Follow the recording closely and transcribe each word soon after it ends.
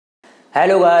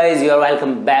Hello guys, you are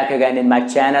welcome back again in my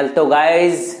channel. तो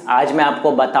guys आज मैं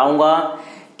आपको बताऊंगा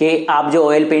कि आप जो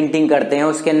ऑयल पेंटिंग करते हैं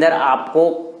उसके अंदर आपको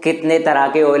कितने तरह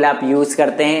के ऑयल आप यूज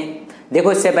करते हैं।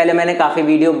 देखो, इससे पहले मैंने काफी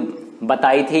वीडियो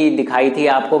बताई थी, दिखाई थी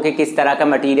आपको कि किस तरह का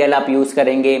मटेरियल आप यूज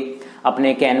करेंगे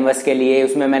अपने कैनवस के लिए।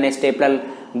 उसमें मैंने स्टेपलर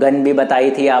गन भी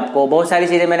बताई थी आपको, बहुत सारी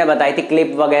चीजें मैंने बताई थी,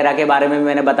 क्लिप वगैरह के बारे में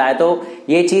मैंने बताया। तो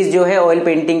ये चीज जो है ऑयल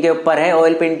पेंटिंग के ऊपर है।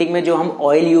 ऑयल पेंटिंग में जो हम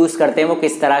ऑयल यूज करते हैं वो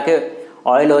किस तरह के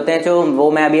ऑयल होते हैं, जो वो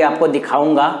मैं अभी आपको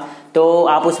दिखाऊंगा। तो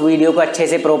आप उस वीडियो को अच्छे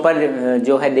से प्रॉपर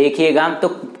जो है देखिएगा। तो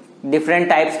डिफरेंट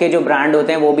टाइप्स के जो ब्रांड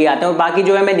होते हैं वो भी आते हैं, और बाकी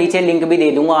जो है मैं नीचे लिंक भी दे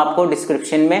दूंगा आपको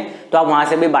डिस्क्रिप्शन में, तो आप वहां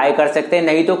से भी बाय कर सकते हैं।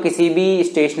 नहीं तो किसी भी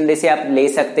स्टेशनरी से आप ले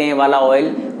सकते हैं वाला ऑयल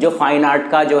जो फाइन आर्ट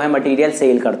का जो है मटेरियल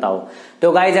सेल करता हो।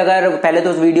 तो गाइज, अगर पहले तो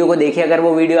उस वीडियो को देखिए, अगर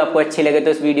वो वीडियो आपको अच्छी लगे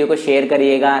तो इस वीडियो को शेयर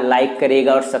करिएगा, लाइक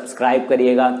करिएगा और सब्सक्राइब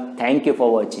करिएगा। Thank you for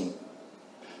watching.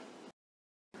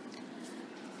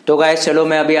 तो गाइस चलो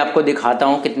मैं अभी आपको दिखाता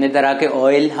हूँ कितने तरह के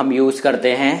ऑयल हम यूज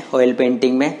करते हैं ऑयल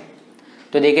पेंटिंग में।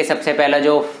 तो देखिए, सबसे पहला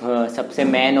जो सबसे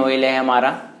मेन ऑयल है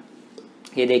हमारा,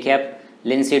 ये देखिए आप,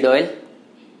 लिंसीड ऑयल।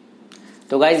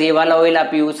 तो गाइस ये वाला ऑयल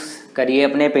आप यूज करिए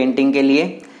अपने पेंटिंग के लिए।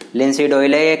 लिंसीड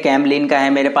ऑयल है, ये कैमलिन का है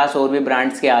मेरे पास, और भी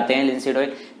ब्रांड्स के आते हैं लिंसीड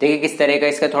ऑयल। देखिए किस तरह का,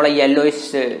 इसका थोड़ा येलो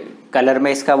इस कलर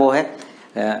में इसका वो है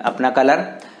अपना कलर।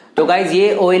 तो गाइज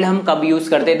ये ऑयल हम कब यूज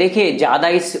करते हैं, देखिए ज्यादा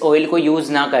इस ऑयल को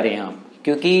यूज ना करें आप,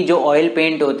 क्योंकि जो ऑयल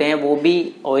पेंट होते हैं वो भी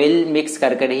ऑयल मिक्स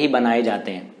कर ही बनाए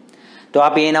जाते हैं। तो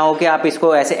आप ये ना हो कि आप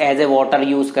इसको ऐसे एज ए वाटर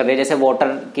यूज कर रहे हैं, जैसे वाटर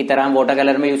की तरह हम वाटर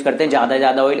कलर में यूज करते हैं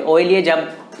ज्यादा ऑयल ये जब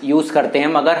यूज करते हैं।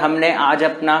 मगर हमने आज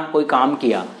अपना कोई काम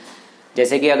किया,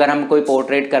 जैसे कि अगर हम कोई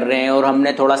पोर्ट्रेट कर रहे हैं और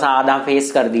हमने थोड़ा सा आधा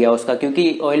फेस कर दिया उसका,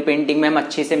 क्योंकि ऑयल पेंटिंग में हम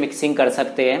अच्छी से मिक्सिंग कर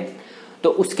सकते हैं। तो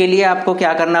उसके लिए आपको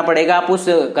क्या करना पड़ेगा, आप उस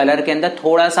कलर के अंदर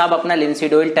थोड़ा सा आप अपना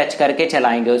लिंसीड ऑयल टच करके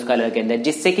चलाएंगे उस कलर के अंदर,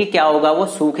 जिससे कि क्या होगा, वो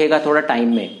सूखेगा थोड़ा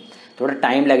टाइम में, थोड़ा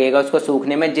टाइम लगेगा उसको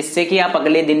सूखने में, जिससे कि आप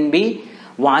अगले दिन भी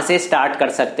वहां से स्टार्ट कर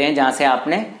सकते हैं जहां से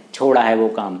आपने छोड़ा है वो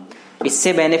काम।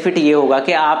 इससे बेनिफिट ये होगा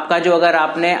कि आपका जो, अगर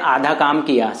आपने आधा काम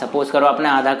किया, सपोज करो आपने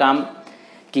आधा काम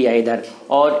किया इधर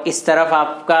और इस तरफ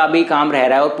आपका अभी काम रह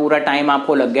रहा है और पूरा टाइम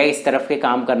आपको लग गया इस तरफ के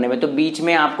काम करने में, तो बीच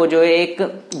में आपको जो है एक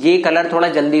ये कलर थोड़ा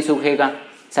जल्दी सूखेगा।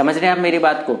 समझ रहे हैं आप मेरी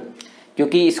बात को,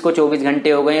 क्योंकि इसको 24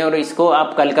 घंटे हो गए और इसको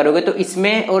आप कल करोगे तो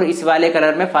इसमें और इस वाले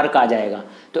कलर में फर्क आ जाएगा।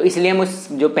 तो इसलिए हम उस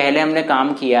जो पहले हमने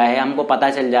काम किया है, हमको पता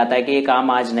चल जाता है कि ये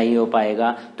काम आज नहीं हो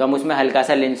पाएगा, तो हम उसमें हल्का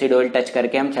सा लिंसीड ऑयल टच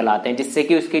करके हम चलाते हैं, जिससे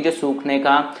कि उसकी जो सूखने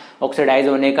का, ऑक्सीडाइज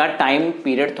होने का टाइम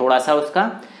पीरियड थोड़ा सा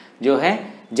उसका जो है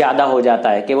ज्यादा हो जाता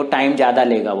है, कि वो टाइम ज्यादा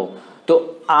लेगा वो।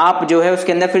 तो आप जो है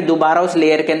उसके अंदर फिर दोबारा उस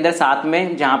लेयर के अंदर साथ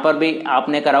में जहां पर भी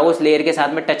आपने करा हो उस लेयर के साथ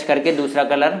में टच करके दूसरा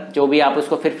कलर जो भी आप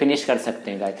उसको फिर फिनिश कर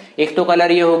सकते हैं गाइस। एक तो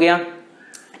कलर ये हो गया,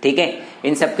 ठीक है।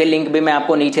 इन सब के लिंक भी मैं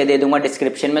आपको नीचे दे दूंगा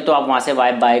डिस्क्रिप्शन में, तो आप वहां से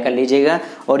बाय कर लीजिएगा।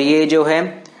 और ये जो है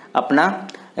अपना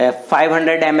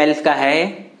 500 ml का है,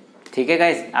 ठीक है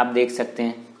गाइस, आप देख सकते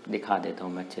हैं, दिखा देता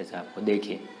हूं मैं अच्छे से आपको,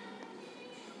 देखिए,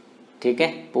 ठीक है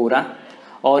पूरा।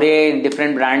 और ये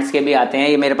डिफरेंट ब्रांड्स के भी आते हैं,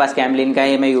 ये मेरे पास कैमलिन का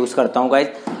है, ये मैं यूज करता हूँ गाइस।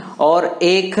 और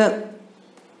एक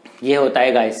ये होता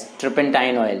है गाइस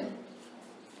ट्रिपेंटाइन ऑयल,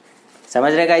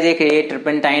 समझ रहे गाइस, एक ये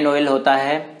ट्रिपेंटाइन ऑयल होता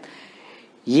है,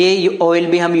 ये ऑयल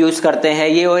भी हम यूज करते हैं।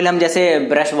 ये ऑयल हम जैसे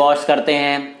ब्रश वॉश करते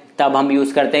हैं तब हम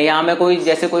यूज करते हैं, या हमें कोई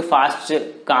जैसे कोई फास्ट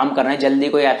काम करना है, जल्दी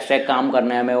कोई एब्स्ट्रैक्ट काम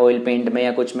करना है हमें ऑयल पेंट में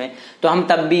या कुछ में, तो हम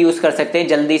तब भी यूज कर सकते हैं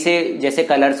जल्दी से, जैसे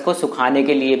कलर्स को सुखाने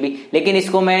के लिए भी। लेकिन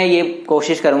इसको मैं ये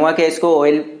कोशिश करूंगा कि इसको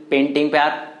ऑयल पेंटिंग पे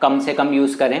आप कम से कम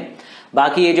यूज करें।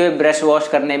 बाकी ये जो ब्रश वॉश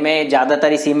करने में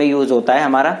ज्यादातर इसी में यूज होता है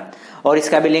हमारा, और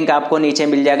इसका भी लिंक आपको नीचे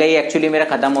मिल जाएगा। ये एक्चुअली मेरा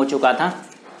खत्म हो चुका था,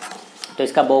 तो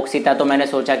इसका बॉक्स ही था, तो मैंने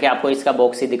सोचा कि आपको इसका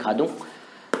बॉक्स ही दिखा दूं।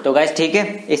 तो गाइस ठीक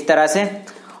है, इस तरह से।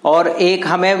 और एक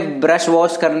हमें ब्रश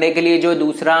वॉश करने के लिए जो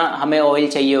दूसरा हमें ऑयल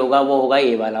चाहिए होगा वो होगा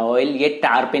ये वाला ऑयल, ये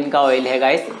टारपिन का ऑयल है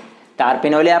गाइस।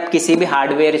 टारपिन ऑयल आप किसी भी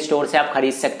हार्डवेयर स्टोर से आप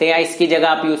खरीद सकते हैं, या इसकी जगह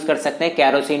आप यूज कर सकते हैं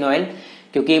कैरोसिन ऑयल,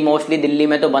 क्योंकि मोस्टली दिल्ली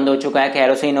में तो बंद हो चुका है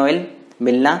कैरोसिन ऑयल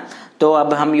मिलना। तो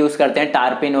अब हम यूज करते हैं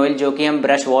टारपिन ऑयल, जो कि हम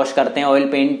ब्रश वॉश करते हैं, ऑयल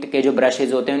पेंट के जो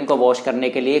ब्रशेज होते हैं उनको वॉश करने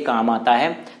के लिए काम आता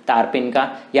है टारपिन का।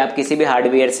 या आप किसी भी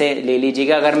हार्डवेयर से ले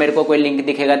लीजिएगा, अगर मेरे को कोई लिंक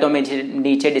दिखेगा तो मैं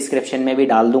नीचे डिस्क्रिप्शन में भी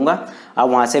डाल दूंगा, आप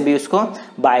वहां से भी उसको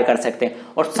बाय कर सकते हैं।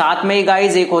 और साथ में ही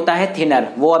गाइज एक होता है थिनर,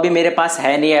 वो अभी मेरे पास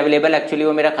है नहीं अवेलेबल, एक्चुअली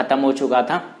वो मेरा खत्म हो चुका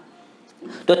था।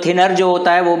 तो थिनर जो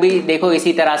होता है वो भी देखो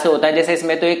इसी तरह से होता है, जैसे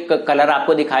इसमें तो एक कलर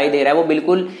आपको दिखाई दे रहा है, वो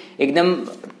बिल्कुल एकदम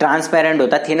ट्रांसपेरेंट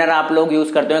होता है। थिनर आप लोग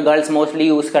यूज करते हैं, गर्ल्स मोस्टली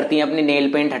यूज करती हैं अपनी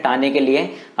नेल पेंट हटाने के लिए,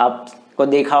 आपको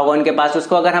देखा होगा उनके पास।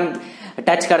 उसको अगर हम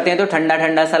टच करते हैं तो ठंडा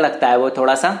ठंडा सा लगता है वो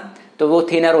थोड़ा सा, तो वो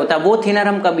थिनर होता है। वो थिनर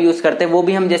हम कब यूज करते हैं, वो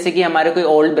भी हम जैसे कि हमारे कोई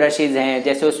ओल्ड ब्रशेज हैं,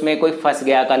 जैसे उसमें कोई फंस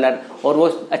गया कलर और वो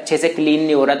अच्छे से क्लीन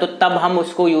नहीं हो रहा, तो तब हम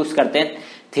उसको यूज करते हैं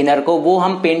थिनर को, वो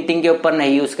हम पेंटिंग के ऊपर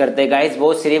नहीं यूज करते गाइज,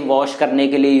 वो सिर्फ वॉश करने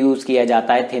के लिए यूज किया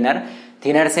जाता है थिनर।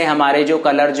 थिनर से हमारे जो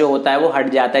कलर जो होता है वो हट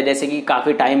जाता है। जैसे कि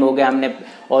काफी टाइम हो गया हमने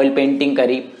ऑयल पेंटिंग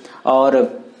करी, और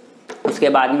उसके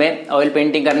बाद में ऑयल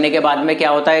पेंटिंग करने के बाद में क्या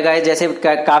होता है गाइस, जैसे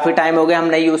काफी टाइम हो गया हम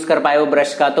नहीं यूज कर पाए वो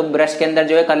ब्रश का, तो ब्रश के अंदर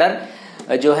जो है कलर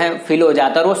जो है फिल हो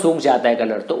जाता है और वो सूख जाता है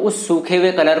कलर। तो उस सूखे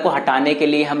हुए कलर को हटाने के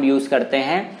लिए हम यूज करते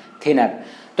हैं थिनर।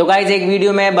 तो गाइज एक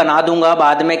वीडियो मैं बना दूंगा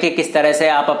बाद में कि किस तरह से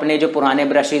आप अपने जो पुराने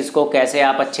ब्रशेस को कैसे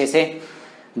आप अच्छे से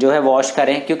जो है वॉश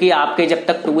करें, क्योंकि आपके जब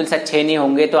तक टूल्स अच्छे नहीं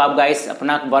होंगे तो आप गाइस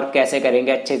अपना वर्क कैसे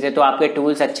करेंगे अच्छे से। तो आपके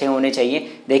टूल्स अच्छे होने चाहिए।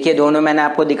 देखिए दोनों मैंने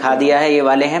आपको दिखा दिया है, ये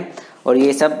वाले हैं और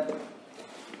ये सब।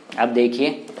 अब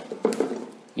देखिए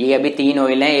ये अभी 3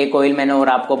 ऑयल हैं, एक ऑयल मैंने और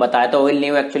आपको बताया तो ऑयल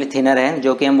नहीं, वो एक्चुअली थिनर है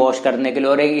जो कि हम वॉश करने के लिए।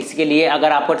 और इसके लिए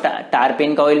अगर आपको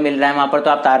टारपिन का ऑयल मिल रहा है वहां पर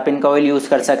तो आप टारपिन का ऑयल यूज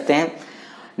कर सकते हैं,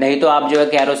 नहीं तो आप जो है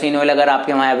कैरोसिन ऑयल अगर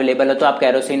आपके वहां अवेलेबल हो तो आप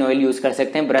कैरोसिन ऑयल यूज कर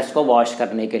सकते हैं ब्रश को वॉश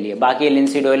करने के लिए। बाकी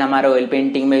लिंसीड ऑयल हमारा ऑयल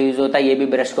पेंटिंग में यूज होता है, ये भी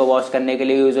ब्रश को वॉश करने के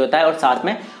लिए यूज होता है और साथ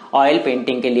में ऑयल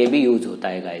पेंटिंग के लिए भी यूज होता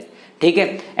है गाइस, ठीक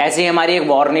है। ऐसे ही हमारी एक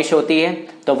वार्निश होती है,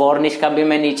 तो वार्निश का भी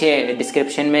मैं नीचे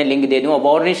डिस्क्रिप्शन में लिंक दे दूंगा।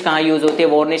 वार्निश कहाँ यूज होती है?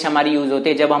 वार्निश हमारी यूज होती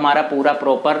है जब हमारा पूरा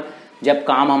प्रॉपर जब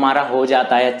काम हमारा हो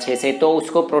जाता है अच्छे से, तो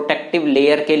उसको प्रोटेक्टिव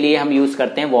लेयर के लिए हम यूज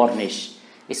करते हैं वार्निश।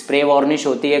 स्प्रे वार्निश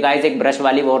होती है गाइस, एक ब्रश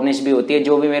वाली वार्निश भी होती है,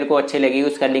 जो भी मेरे को अच्छे लगी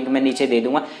उसका लिंक मैं नीचे दे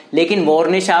दूंगा। लेकिन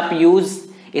वार्निश आप यूज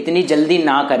इतनी जल्दी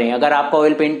ना करें। अगर आपका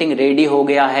ऑयल पेंटिंग रेडी हो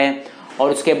गया है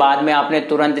और उसके बाद में आपने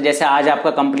तुरंत, जैसे आज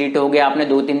आपका कंप्लीट हो गया, आपने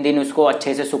 2-3 दिन उसको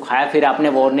अच्छे से सुखाया फिर आपने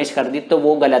वार्निश कर दी, तो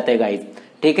वो गलत है गाइस,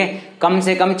 ठीक है। कम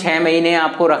से कम 6 महीने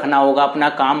आपको रखना होगा अपना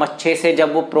काम अच्छे से,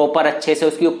 जब वो प्रॉपर अच्छे से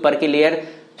उसकी ऊपर की लेयर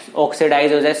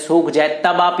ऑक्सीडाइज हो जाए, सूख जाए,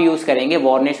 तब आप यूज करेंगे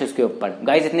वार्निश उसके ऊपर।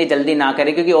 गाइस इतनी जल्दी ना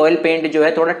करें, क्योंकि ऑयल पेंट जो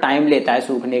है थोड़ा टाइम लेता है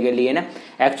सूखने के लिए ना,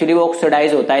 एक्चुअली वो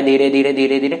ऑक्सीडाइज होता है धीरे धीरे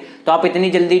धीरे धीरे। तो आप इतनी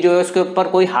जल्दी जो है उसके ऊपर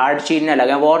कोई हार्ड चीज ना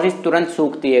लगाएं, वार्निश तुरंत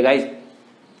सूखती है गाइस,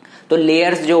 तो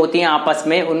लेयर्स जो होती हैं आपस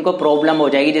में उनको प्रॉब्लम हो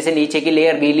जाएगी। जैसे नीचे की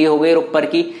लेयर गीली हो गई और ऊपर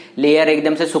की लेयर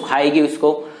एकदम से सुखाएगी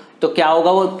उसको, तो क्या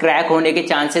होगा, वो क्रैक होने के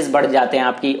चांसेस बढ़ जाते हैं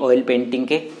आपकी ऑयल पेंटिंग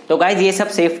के। तो गाइज ये सब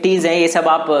सेफ्टीज हैं, ये सब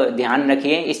आप ध्यान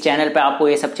रखिए। इस चैनल पे आपको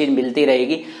ये सब चीज मिलती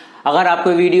रहेगी। अगर आपको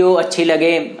वीडियो अच्छी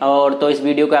लगे और तो इस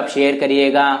वीडियो को आप शेयर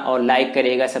करिएगा और लाइक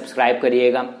करिएगा, सब्सक्राइब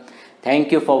करिएगा।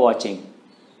 Thank you for watching.